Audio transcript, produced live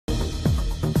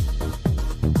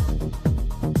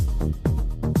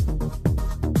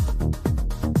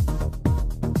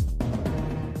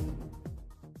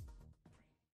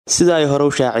sida ay hore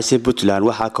u shaacisay Puntland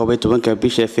waxaa koobay 10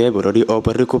 bisha February oo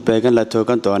bari ku beegan la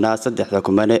toogan doona 3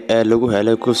 kumane ee lagu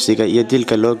helay kufsiga iyo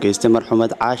dilka loo geystay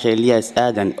marxuumad Caisha Ilyaas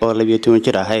Aadan oo 12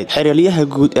 jir ahayd. Xiriiryaha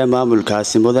guud ee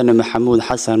maamulkaasi mudane Maxamuud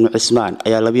Xasan Cismaan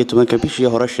ayaa 12 bishii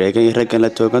hore sheegay in raggan la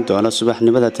toogan doona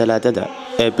subaxnimada Talaadada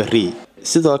ee bari.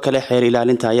 sidoo kale xeer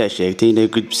ilaalinta ayaa sheegtay inay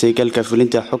gudbisay galka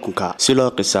fulinta xukunka si loo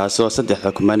qisaaso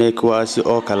 3 kumane kuwaasi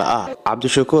oo kala ah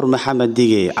Cabdishakuur Maxamed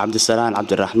Dige, Cabdisalaan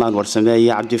Cabdiraxmaan Warsame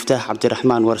iyo Cabdiftaax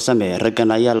Cabdiraxmaan Warsame.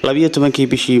 raggan ayaa 12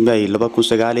 bishii May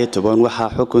 2019 waxaa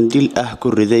xukun dil ah ku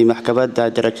riday maxkamadda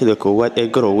darajada koowaad ee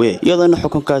Garowe iyadoo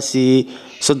xukunkaasi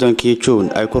 30 Juun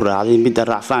ay ku raacday midda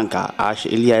racfaanka. Caisha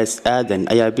Ilyaas Aadan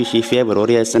ayaa bishii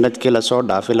February ee sanadkii la soo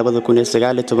dhaafay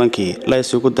 2019 la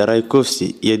isugu daray kufsi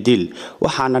iyo dil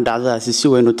waxaana dhacdadaasi si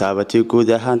weyn u taabatay guud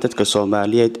ahaan dadka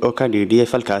Soomaaliyeed oo ka dhigay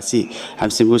falkaasi.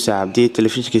 Xamsi Muuse Cabdi,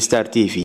 Telefishinka Star TV.